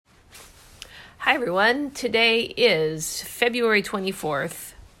Hi, everyone. Today is February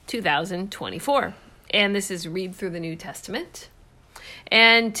 24th, 2024, and this is Read Through the New Testament.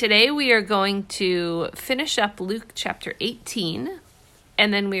 And today we are going to finish up Luke chapter 18,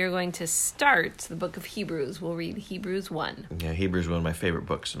 and then we are going to start the book of Hebrews. We'll read Hebrews 1. Yeah, Hebrews is one of my favorite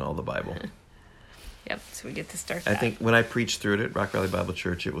books in all the Bible. Yep, so we get to start that. I think when I preached through it at Rock Valley Bible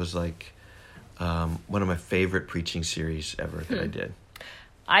Church, it was like one of my favorite preaching series ever that I did.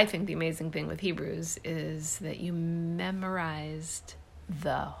 I think the amazing thing with Hebrews is that you memorized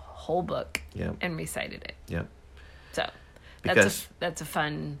the whole book and recited it. Yep. So that's a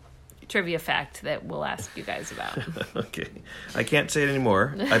fun trivia fact that we'll ask you guys about. Okay. I can't say it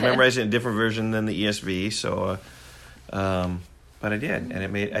anymore. I memorized it in a different version than the ESV, so but I did,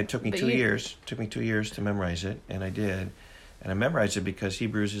 and it took me 2 years. It took me 2 years to memorize it, and I did. And I memorized it because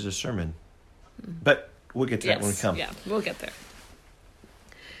Hebrews is a sermon. But we'll get to that when we come. Yeah, we'll get there.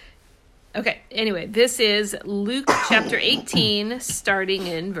 Okay, anyway, this is Luke chapter 18, starting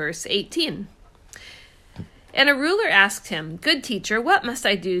in verse 18. And a ruler asked him, "Good teacher, what must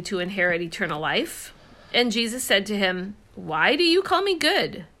I do to inherit eternal life?" And Jesus said to him, "Why do you call me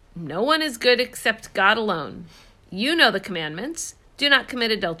good? No one is good except God alone. You know the commandments. Do not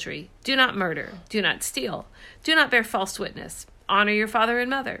commit adultery. Do not murder. Do not steal. Do not bear false witness. Honor your father and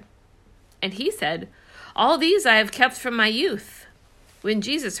mother." And he said, "All these I have kept from my youth." When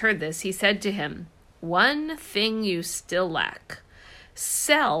Jesus heard this, he said to him, "One thing you still lack.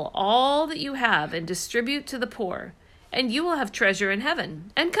 Sell all that you have and distribute to the poor, and you will have treasure in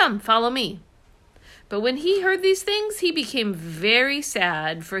heaven. And come, follow me." But when he heard these things, he became very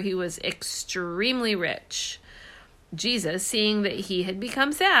sad, for he was extremely rich. Jesus, seeing that he had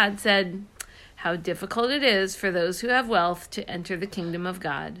become sad, said, "How difficult it is for those who have wealth to enter the kingdom of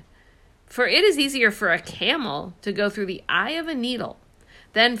God. For it is easier for a camel to go through the eye of a needle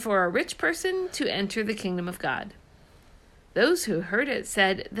than for a rich person to enter the kingdom of God." Those who heard it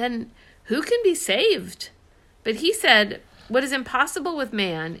said, "Then who can be saved?" But he said, "What is impossible with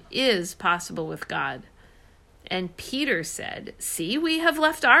man is possible with God." And Peter said, "See, we have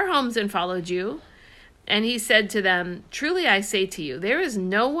left our homes and followed you." And he said to them, "Truly I say to you, there is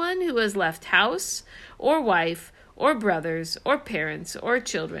no one who has left house or wife or brothers or parents or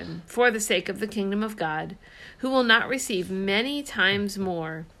children for the sake of the kingdom of God, who will not receive many times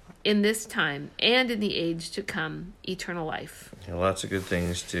more in this time and in the age to come eternal life." Lots of good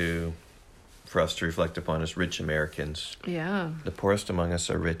things for us to reflect upon as rich Americans. Yeah. The poorest among us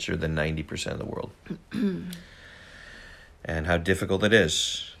are richer than 90% of the world. And how difficult it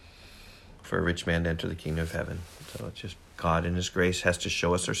is for a rich man to enter the kingdom of heaven. So it's just God in his grace has to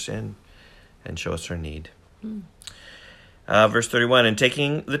show us our sin and show us our need. Verse 31, and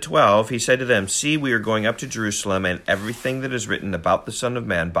taking the 12, he said to them, "See, we are going up to Jerusalem, and everything that is written about the Son of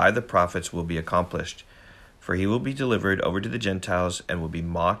Man by the prophets will be accomplished. For he will be delivered over to the Gentiles and will be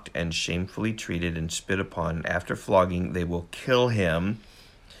mocked and shamefully treated and spit upon. After flogging, they will kill him,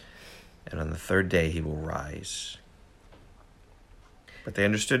 and on the third day he will rise." But they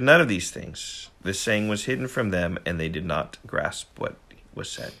understood none of these things. This saying was hidden from them, and they did not grasp what was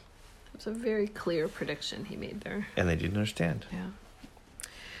said. It's a very clear prediction he made there. And they didn't understand. Yeah.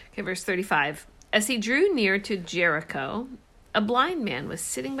 Okay, verse 35. As he drew near to Jericho, a blind man was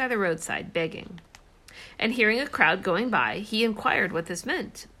sitting by the roadside begging. And hearing a crowd going by, he inquired what this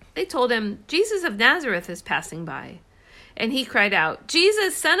meant. They told him, "Jesus of Nazareth is passing by." And he cried out,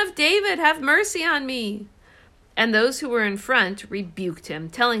 "Jesus, Son of David, have mercy on me." And those who were in front rebuked him,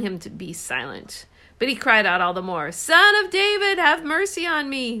 telling him to be silent. But he cried out all the more, "Son of David, have mercy on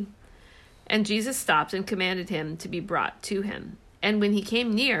me." And Jesus stopped and commanded him to be brought to him. And when he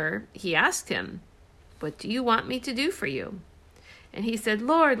came near, he asked him, "What do you want me to do for you?" And he said,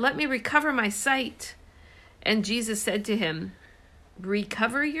 "Lord, let me recover my sight." And Jesus said to him,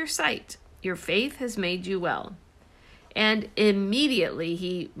 "Recover your sight. Your faith has made you well." And immediately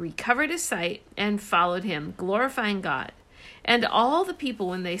he recovered his sight and followed him, glorifying God. And all the people,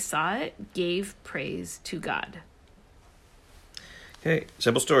 when they saw it, gave praise to God. Okay,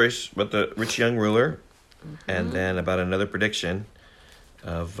 simple stories about the rich young ruler, and then about another prediction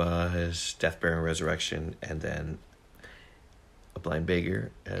of his death, burial, and resurrection, and then a blind beggar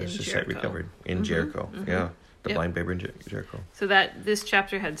as his sight recovered in Jericho. Yeah, the blind beggar in Jericho. So that this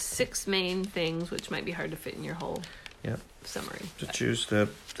chapter had 6 main things, which might be hard to fit in your whole summary. To choose the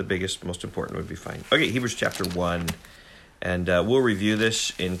biggest, most important would be fine. Okay, Hebrews chapter 1, and we'll review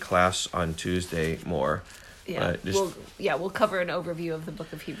this in class on Tuesday more. Yeah, we'll cover an overview of the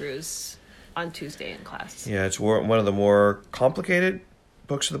book of Hebrews on Tuesday in class. Yeah, it's one of the more complicated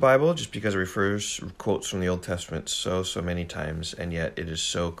books of the Bible just because it quotes from the Old Testament so many times, and yet it is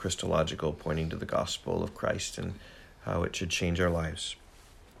so Christological, pointing to the gospel of Christ and how it should change our lives.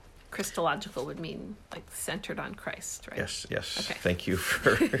 Christological would mean like centered on Christ, right? Yes. Okay. Thank you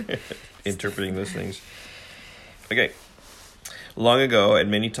for interpreting those things. Okay. Long ago,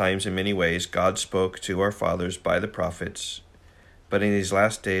 and many times in many ways, God spoke to our fathers by the prophets, but in these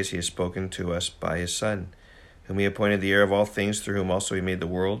last days he has spoken to us by his Son, whom he appointed the heir of all things, through whom also he made the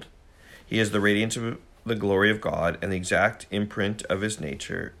world. He is the radiance of the glory of God and the exact imprint of his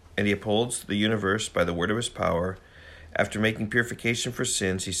nature, and he upholds the universe by the word of his power. After making purification for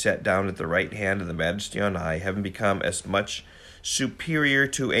sins, he sat down at the right hand of the Majesty on high, having become as much superior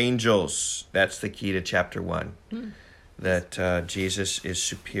to angels. That's the key to chapter 1, that Jesus is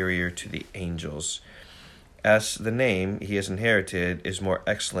superior to the angels, as the name he has inherited is more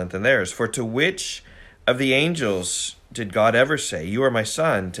excellent than theirs. For to which of the angels did God ever say, "You are my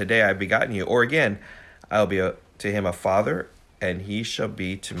son, today I have begotten you"? Or again, "I will be to him a father, and he shall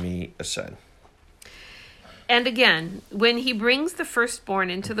be to me a son"? And again, when he brings the firstborn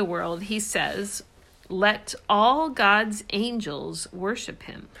into the world, he says, "Let all God's angels worship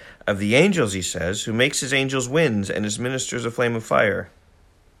him." Of the angels, he says, "Who makes his angels winds and his ministers a flame of fire."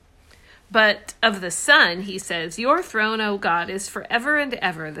 But of the Son, he says, "Your throne, O God, is forever and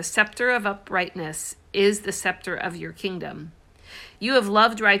ever. The scepter of uprightness is the scepter of your kingdom. You have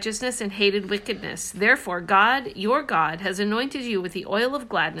loved righteousness and hated wickedness. Therefore, God, your God, has anointed you with the oil of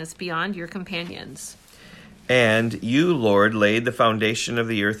gladness beyond your companions." And you, Lord, laid the foundation of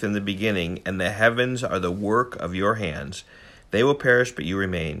the earth in the beginning, and the heavens are the work of your hands. They will perish, but you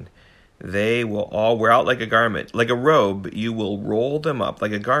remain. They will all wear out like a garment. Like a robe, you will roll them up.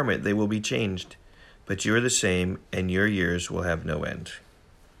 Like a garment, they will be changed. But you are the same, and your years will have no end.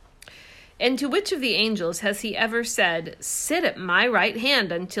 And to which of the angels has he ever said, "Sit at my right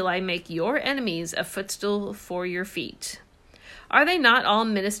hand until I make your enemies a footstool for your feet"? Are they not all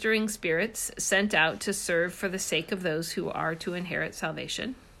ministering spirits sent out to serve for the sake of those who are to inherit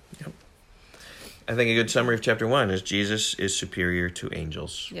salvation? Yep. I think a good summary of chapter 1 is Jesus is superior to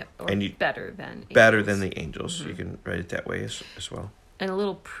angels. Yep, or and better than angels. Better than the angels. You can write it that way as well. And a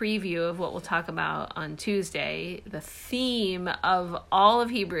little preview of what we'll talk about on Tuesday. The theme of all of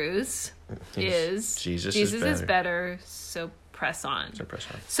Hebrews is Jesus is better, so press on. So press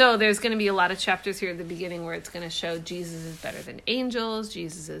on. So there's going to be a lot of chapters here at the beginning where it's going to show Jesus is better than angels,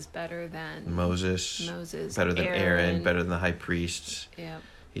 Jesus is better than Moses, better than Aaron, better than the high priests. Yeah.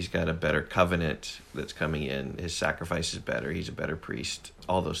 He's got a better covenant that's coming in. His sacrifice is better. He's a better priest.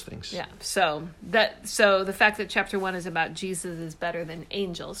 All those things. Yeah. So the fact that chapter 1 is about Jesus is better than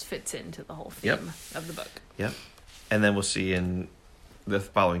angels fits into the whole theme of the book. Yep. And then we'll see in the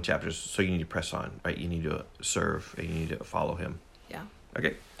following chapters. So you need to press on, right? You need to serve and you need to follow him. Yeah.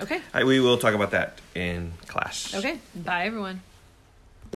 Okay. Okay. All right, we will talk about that in class. Okay. Bye, everyone.